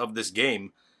success of this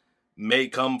game may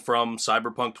come from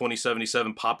Cyberpunk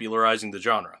 2077 popularizing the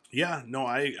genre. Yeah, no,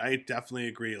 I definitely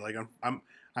agree. Like, I'm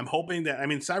hoping that, I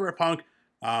mean, Cyberpunk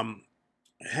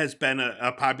has been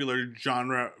a popular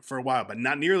genre for a while, but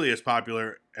not nearly as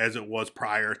popular as it was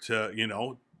prior to, you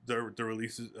know, the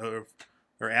releases of,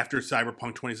 or after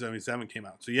Cyberpunk 2077 came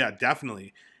out. So yeah,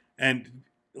 definitely. And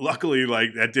luckily,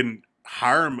 like, that didn't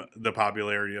harm the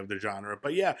popularity of the genre.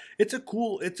 But yeah, it's a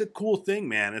cool thing,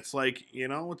 man. It's like, you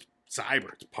know, it's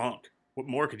cyber, it's punk. What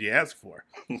more could you ask for?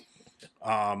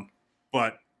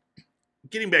 But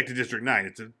getting back to District 9,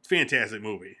 it's a fantastic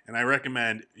movie, and I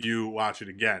recommend you watch it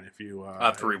again if you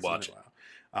have to rewatch it.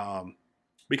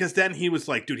 Because then he was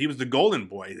like, dude, he was the golden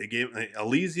boy. They gave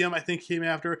Elysium, I think, came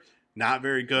after. Not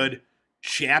very good.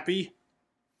 Chappie,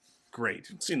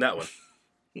 great. Seen that one.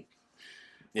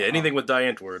 Yeah, anything with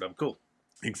Diane Ward, I'm cool.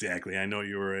 Exactly. I know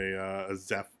you were a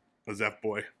Zeph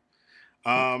boy.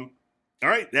 All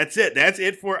right, that's it. That's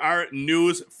it for our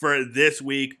news for this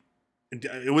week.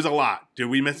 It was a lot. Did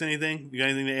we miss anything? You got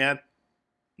anything to add?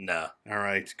 Nah. All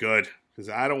right, good. Because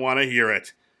I don't want to hear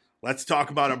it. Let's talk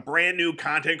about a brand new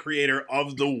content creator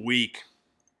of the week.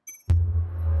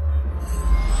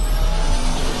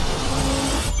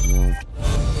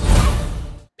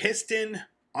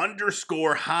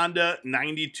 Piston_Honda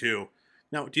 92.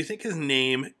 Now, do you think his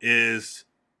name is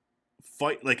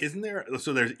isn't there,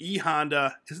 so there's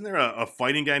Honda, isn't there a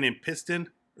fighting guy named Piston,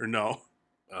 or no?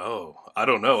 Oh, I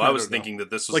don't know. I was thinking that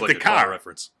this was like the a car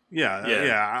reference.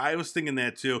 Yeah, I was thinking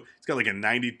that too. He's got like a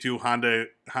 92 Honda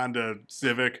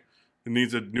Civic. It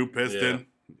needs a new piston.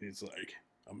 Yeah. He's like,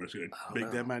 I'm just going to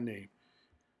make that my name.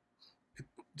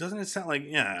 Doesn't it sound like,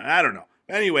 yeah, I don't know.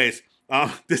 Anyways,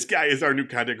 this guy is our new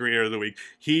content creator of the week.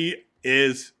 He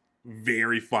is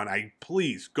very fun.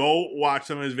 Please go watch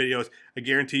some of his videos. I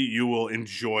guarantee you will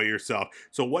enjoy yourself.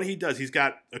 So what he does, he's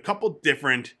got a couple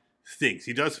different things.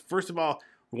 He does, first of all,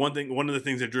 one of the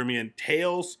things that drew me in,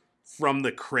 Tales from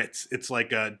the Crits. It's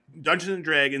like a Dungeons and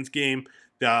Dragons game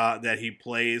that he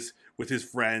plays with his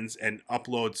friends and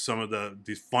uploads some of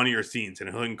these funnier scenes. And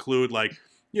he'll include, like,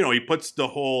 you know, he puts the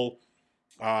whole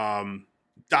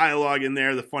dialogue in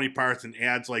there, the funny parts, and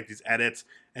adds like these edits.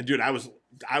 And dude, I was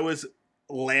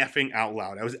laughing out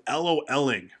loud. I was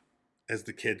LOLing, as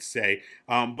the kids say.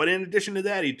 But in addition to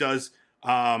that, he does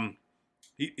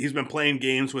he's been playing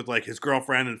games with like his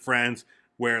girlfriend and friends,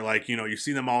 where, like, you know, you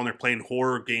see them all and they're playing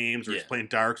horror games, or he's playing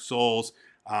Dark Souls.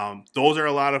 Those are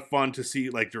a lot of fun to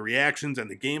see, like, the reactions and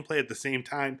the gameplay at the same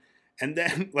time. And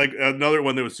then, like, another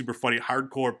one that was super funny,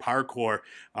 Hardcore Parkour,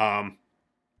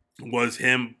 was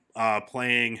him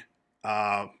playing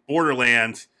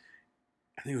Borderlands.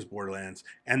 I think it was Borderlands.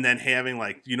 And then having,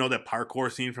 like, you know, that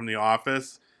parkour scene from The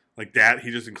Office? Like that,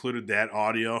 he just included that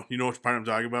audio. You know which part I'm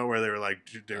talking about, where they were like,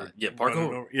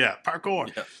 parkour. Yeah,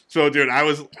 parkour. Yeah. So, dude, I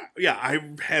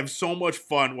have so much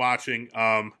fun watching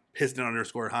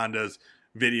Piston_Honda's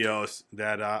videos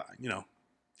that, you know,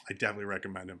 I definitely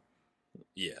recommend him.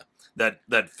 Yeah,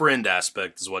 that friend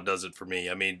aspect is what does it for me.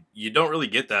 I mean, you don't really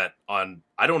get that on.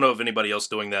 I don't know of anybody else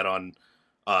doing that on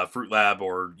Fruit Lab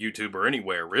or YouTube or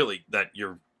anywhere really. That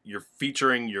you're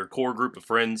featuring your core group of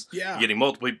friends. Yeah. You're getting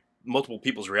multiple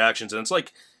people's reactions, and it's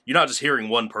like you're not just hearing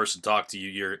one person talk to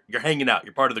you. You're hanging out.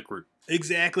 You're part of the group.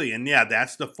 Exactly. And yeah,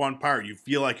 that's the fun part. You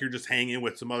feel like you're just hanging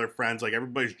with some other friends, like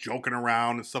everybody's joking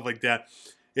around and stuff like that.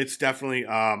 It's definitely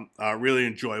really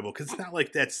enjoyable because it's not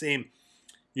like that same,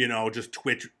 just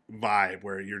Twitch vibe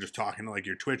where you're just talking to like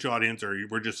your Twitch audience or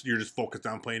you're just focused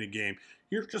on playing a game.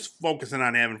 You're just focusing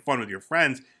on having fun with your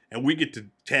friends, and we get to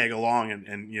tag along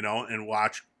and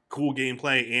watch cool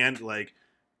gameplay and like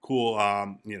cool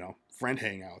friend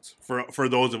hangouts for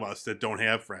those of us that don't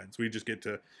have friends. We just get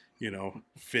to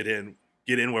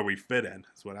get in where we fit in,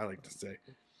 is what I like to say.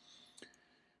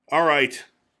 All right.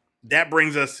 That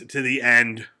brings us to the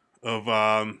end of,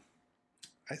 I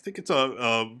think it's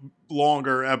a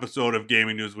longer episode of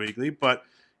Gaming News Weekly, but,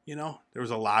 there was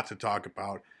a lot to talk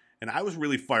about, and I was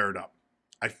really fired up.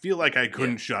 I feel like I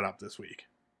couldn't shut up this week,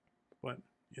 but,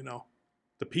 the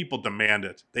people demand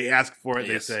it. They ask for it.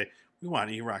 Yes. They say, we want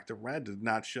E-Rock the Red to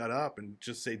not shut up and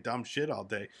just say dumb shit all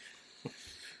day.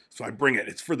 So I bring it.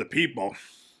 It's for the people.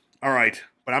 All right.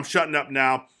 But I'm shutting up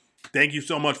now. Thank you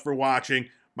so much for watching.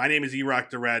 My name is E-Rock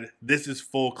the Red. This is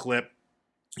Full Clip.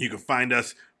 You can find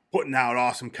us putting out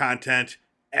awesome content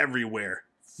everywhere.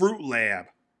 Fruit Lab,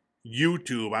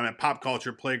 YouTube. I'm at Pop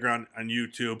Culture Playground on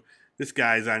YouTube. This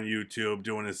guy's on YouTube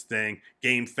doing his thing.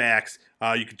 Game Facts.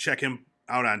 You can check him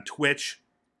out on Twitch.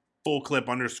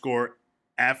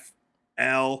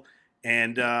 FullClip_FL.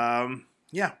 And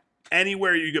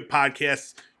anywhere you get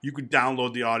podcasts, you can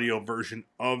download the audio version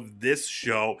of this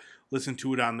show. Listen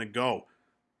to it on the go.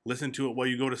 Listen to it while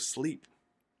you go to sleep.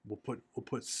 We'll put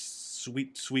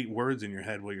sweet words in your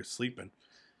head while you're sleeping.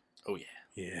 Oh yeah.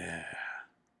 Yeah.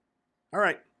 All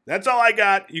right. That's all I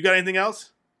got. You got anything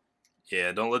else?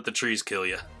 Yeah, don't let the trees kill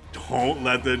you. Don't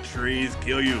let the trees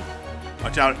kill you.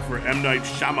 Watch out for M. Night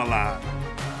Shyamalan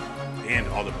and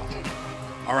all the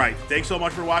above. All right. Thanks so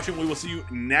much for watching. We will see you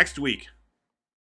next week.